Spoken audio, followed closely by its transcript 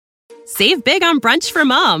Save big on brunch for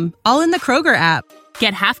mom, all in the Kroger app.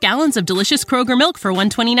 Get half gallons of delicious Kroger milk for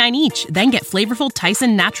 $1.29 each. Then get flavorful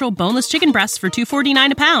Tyson natural boneless chicken breasts for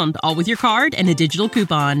 $2.49 a pound, all with your card and a digital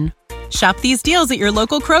coupon. Shop these deals at your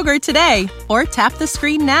local Kroger today, or tap the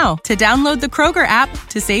screen now to download the Kroger app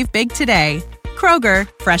to save big today. Kroger,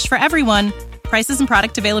 fresh for everyone. Prices and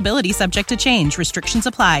product availability subject to change. Restrictions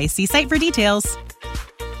apply. See site for details.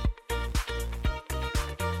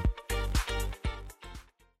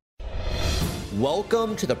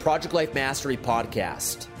 Welcome to the Project Life Mastery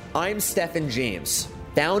Podcast. I'm Stephen James,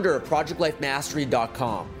 founder of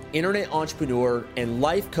ProjectLifeMastery.com, internet entrepreneur and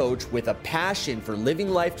life coach with a passion for living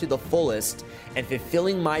life to the fullest and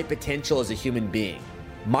fulfilling my potential as a human being.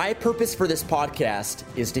 My purpose for this podcast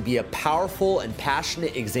is to be a powerful and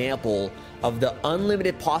passionate example of the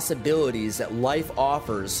unlimited possibilities that life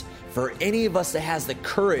offers for any of us that has the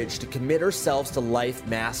courage to commit ourselves to life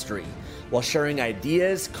mastery, while sharing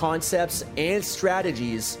ideas, concepts, and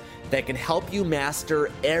strategies that can help you master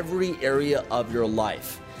every area of your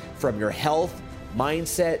life, from your health,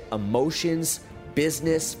 mindset, emotions,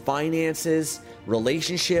 business, finances,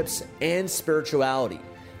 relationships, and spirituality.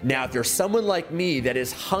 Now, if you're someone like me that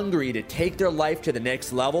is hungry to take their life to the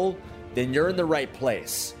next level, then you're in the right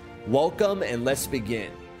place. Welcome, and let's begin.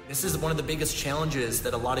 This is one of the biggest challenges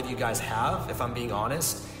that a lot of you guys have, if I'm being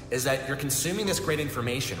honest, is that you're consuming this great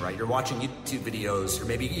information, right? You're watching YouTube videos, or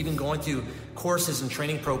maybe even going through courses and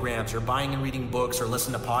training programs, or buying and reading books, or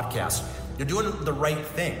listening to podcasts. You're doing the right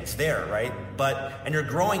things there, right? And you're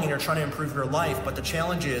growing and you're trying to improve your life. But the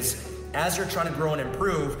challenge is, as you're trying to grow and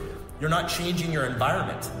improve, you're not changing your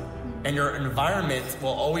environment. And your environment will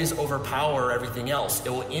always overpower everything else. It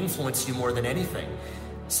will influence you more than anything.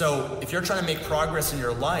 So if you're trying to make progress in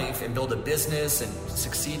your life and build a business and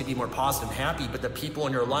succeed to be more positive and happy, but the people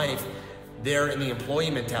in your life, they're in the employee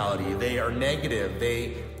mentality, they are negative,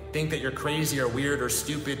 they think that you're crazy or weird or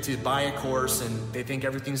stupid to buy a course, and they think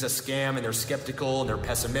everything's a scam, and they're skeptical and they're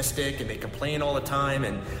pessimistic and they complain all the time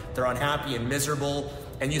and they're unhappy and miserable,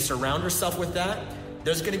 and you surround yourself with that,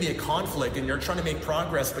 there's going to be a conflict, and you're trying to make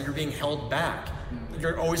progress, but you're being held back.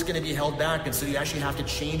 You're always going to be held back, and so you actually have to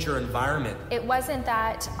change your environment. It wasn't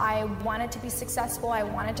that I wanted to be successful, I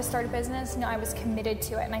wanted to start a business. No, I was committed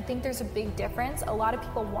to it, and I think there's a big difference. A lot of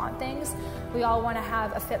people want things. We all want to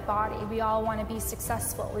have a fit body. We all want to be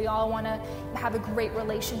successful. We all want to have a great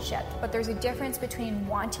relationship, but there's a difference between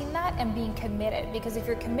wanting that and being committed, because if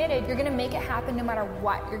you're committed, you're going to make it happen no matter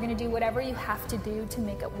what. You're going to do whatever you have to do to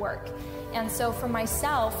make it work. And so for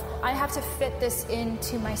myself, I have to fit this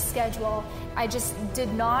into my schedule. I just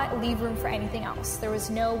did not leave room for anything else. There was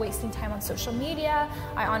no wasting time on social media.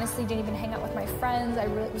 I honestly didn't even hang out with my friends. I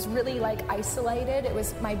was really isolated. It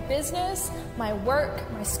was my business, my work,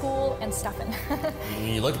 my school, and Stefan.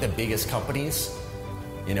 When you look at the biggest companies,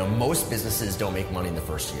 most businesses don't make money in the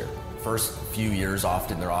first year. First few years,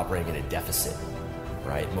 often they're operating at a deficit,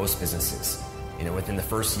 right? Most businesses. Within the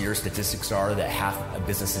first year, statistics are that half of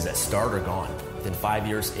businesses that start are gone. Within 5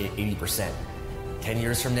 years, 80%. 10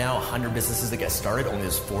 years from now, 100 businesses that get started, only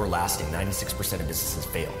there's 4 lasting. 96% of businesses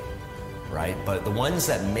fail, right? But the ones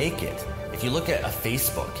that make it, if you look at a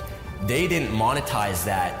Facebook, they didn't monetize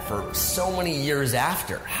that for so many years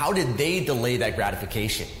after. How did they delay that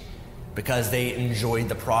gratification? Because they enjoyed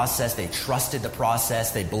the process, they trusted the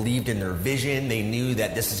process, they believed in their vision, they knew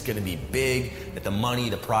that this is going to be big, that the money,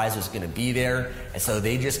 the prize was going to be there, and so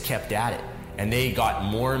they just kept at it. And they got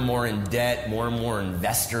more and more in debt, more and more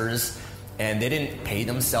investors, and they didn't pay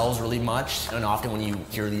themselves really much. And often when you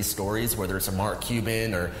hear these stories, whether it's a Mark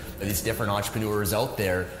Cuban or these different entrepreneurs out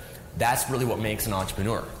there, that's really what makes an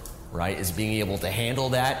entrepreneur, right? Is being able to handle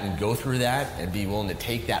that and go through that and be willing to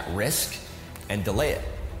take that risk and delay it.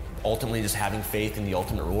 Ultimately just having faith in the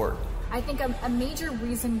ultimate reward. I think a major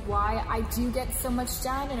reason why I do get so much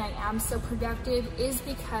done and I am so productive is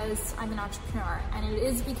because I'm an entrepreneur, and it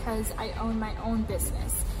is because I own my own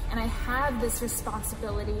business, and I have this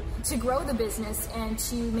responsibility to grow the business and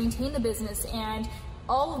to maintain the business, and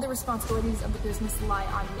all of the responsibilities of the business lie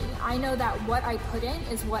on me. I know that what I put in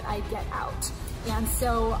is what I get out. And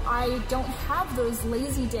so I don't have those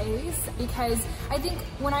lazy days, because I think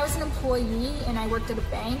when I was an employee and I worked at a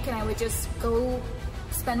bank and I would just go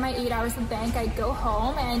spend my 8 hours at the bank, I'd go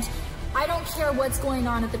home and I don't care what's going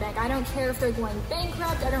on at the bank. I don't care if they're going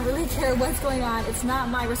bankrupt. I don't really care what's going on. It's not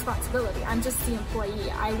my responsibility. I'm just the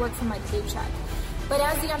employee. I work for my paycheck. But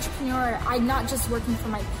as the entrepreneur, I'm not just working for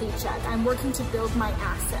my paycheck. I'm working to build my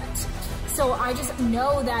asset. So I just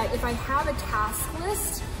know that if I have a task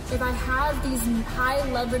list, if I have these high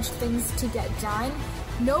leverage things to get done,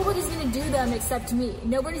 nobody's going to do them except me.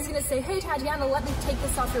 Nobody's going to say, hey, Tatiana, let me take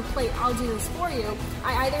this off your plate. I'll do this for you.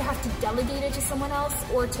 I either have to delegate it to someone else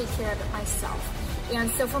or take care of it myself. And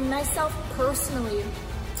so for myself personally,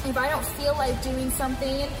 if I don't feel like doing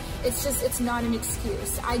something, it's not an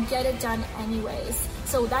excuse. I get it done anyways.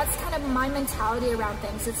 So that's kind of my mentality around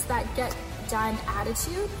things. It's that get done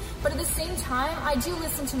attitude. But at the same time, I do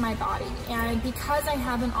listen to my body. And because I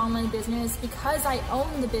have an online business, because I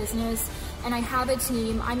own the business and I have a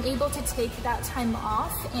team, I'm able to take that time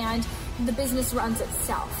off and the business runs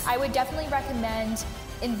itself. I would definitely recommend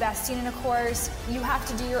investing in a course. You have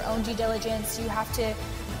to do your own due diligence. You have to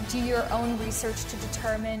do your own research to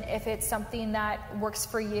determine if it's something that works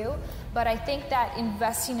for you. But I think that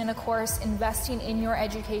investing in a course, investing in your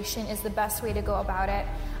education is the best way to go about it.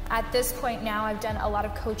 At this point now, I've done a lot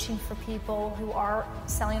of coaching for people who are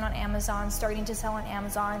selling on Amazon, starting to sell on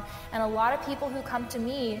Amazon, and a lot of people who come to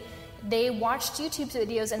me, they watched YouTube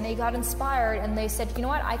videos and they got inspired and they said, you know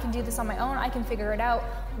what, I can do this on my own, I can figure it out.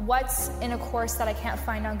 What's in a course that I can't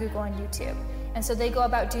find on Google and YouTube? And so they go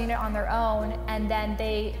about doing it on their own, and then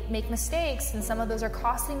they make mistakes, and some of those are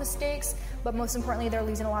costly mistakes, but most importantly, they're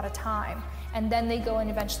losing a lot of time. And then they go and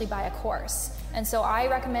eventually buy a course. And so I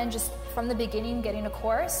recommend just from the beginning getting a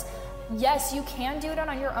course. Yes, you can do it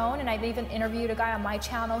on your own, and I've even interviewed a guy on my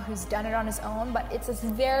channel who's done it on his own, but it's a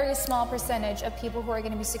very small percentage of people who are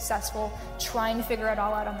going to be successful trying to figure it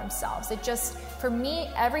all out on themselves. It just, for me,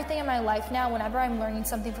 everything in my life now, whenever I'm learning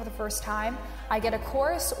something for the first time, I get a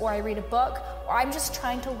course or I read a book, or I'm just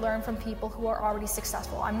trying to learn from people who are already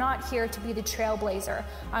successful. I'm not here to be the trailblazer.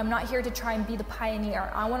 I'm not here to try and be the pioneer.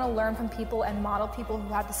 I want to learn from people and model people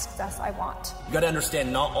who have the success I want. You got to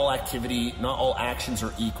understand, not all activity, not all actions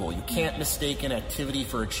are equal. You can't mistake an activity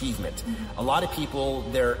for achievement. A lot of people,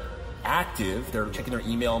 they're active, they're checking their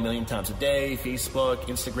email a million times a day, Facebook,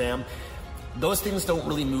 Instagram. Those things don't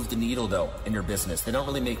really move the needle though in your business. They don't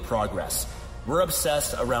really make progress. We're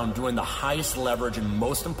obsessed around doing the highest leverage and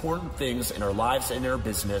most important things in our lives and in our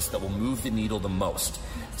business that will move the needle the most.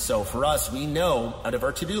 So for us, we know out of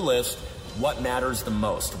our to-do list what matters the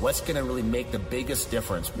most, what's going to really make the biggest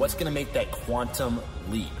difference, what's going to make that quantum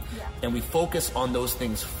leap. And we focus on those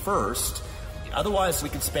things first. Otherwise, we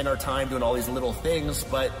could spend our time doing all these little things,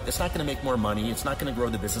 but it's not going to make more money. It's not going to grow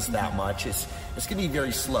the business that much. It's going to be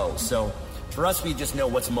very slow. So for us, we just know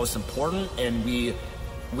what's most important, and we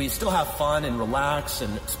still have fun and relax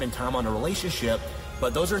and spend time on a relationship,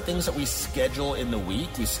 but those are things that we schedule in the week.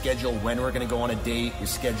 We schedule when we're going to go on a date. We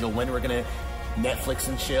schedule when we're going to Netflix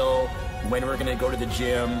and chill, when we're going to go to the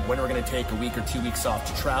gym, when we're going to take a week or 2 weeks off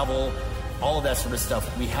to travel, all of that sort of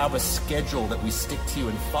stuff. We have a schedule that we stick to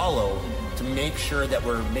and follow to make sure that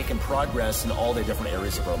we're making progress in all the different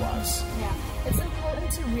areas of our lives. Yeah, it's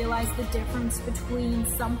important to realize the difference between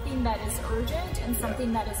something that is urgent and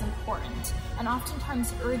something that is important. And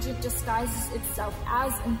oftentimes urgent disguises itself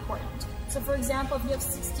as important. So for example, if you have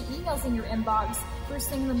 60 emails in your inbox, first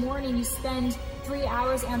thing in the morning you spend 3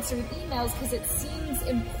 hours answering emails because it seems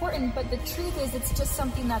important, but the truth is it's just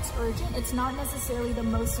something that's urgent. It's not necessarily the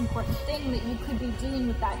most important thing that you could be doing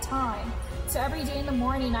with that time. So every day in the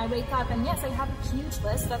morning I wake up and yes, I have a huge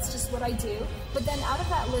list, that's just what I do. But then out of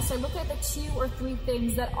that list, I look at the 2 or 3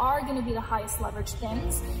 things that are going to be the highest leverage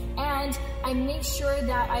things. And I make sure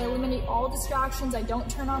that I eliminate all distractions. I don't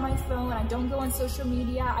turn on my phone. I don't go on social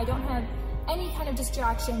media. I don't have any kind of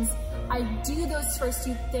distractions. I do those first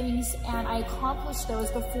 2 things and I accomplish those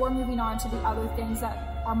before moving on to the other things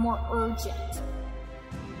that are more urgent.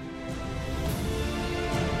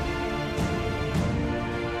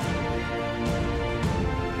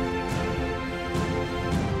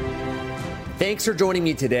 Thanks for joining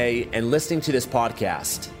me today and listening to this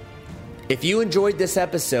podcast. If you enjoyed this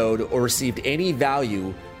episode or received any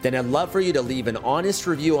value, then I'd love for you to leave an honest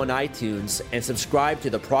review on iTunes and subscribe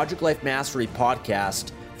to the Project Life Mastery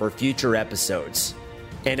podcast for future episodes.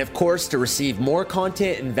 And of course, to receive more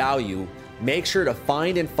content and value, make sure to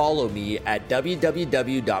find and follow me at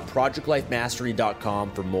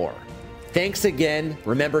www.projectlifemastery.com for more. Thanks again.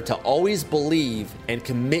 Remember to always believe and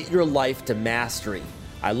commit your life to mastery.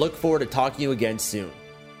 I look forward to talking to you again soon.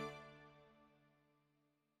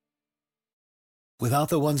 Without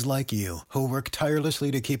the ones like you, who work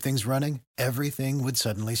tirelessly to keep things running, everything would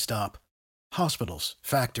suddenly stop. Hospitals,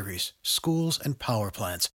 factories, schools, and power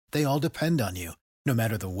plants, they all depend on you. No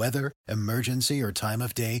matter the weather, emergency, or time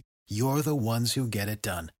of day, you're the ones who get it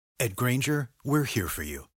done. At Grainger, we're here for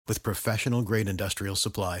you with professional-grade industrial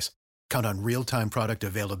supplies. Count on real-time product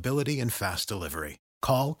availability and fast delivery.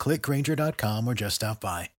 Call, click Grainger.com, or just stop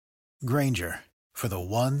by. Grainger, for the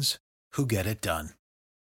ones who get it done.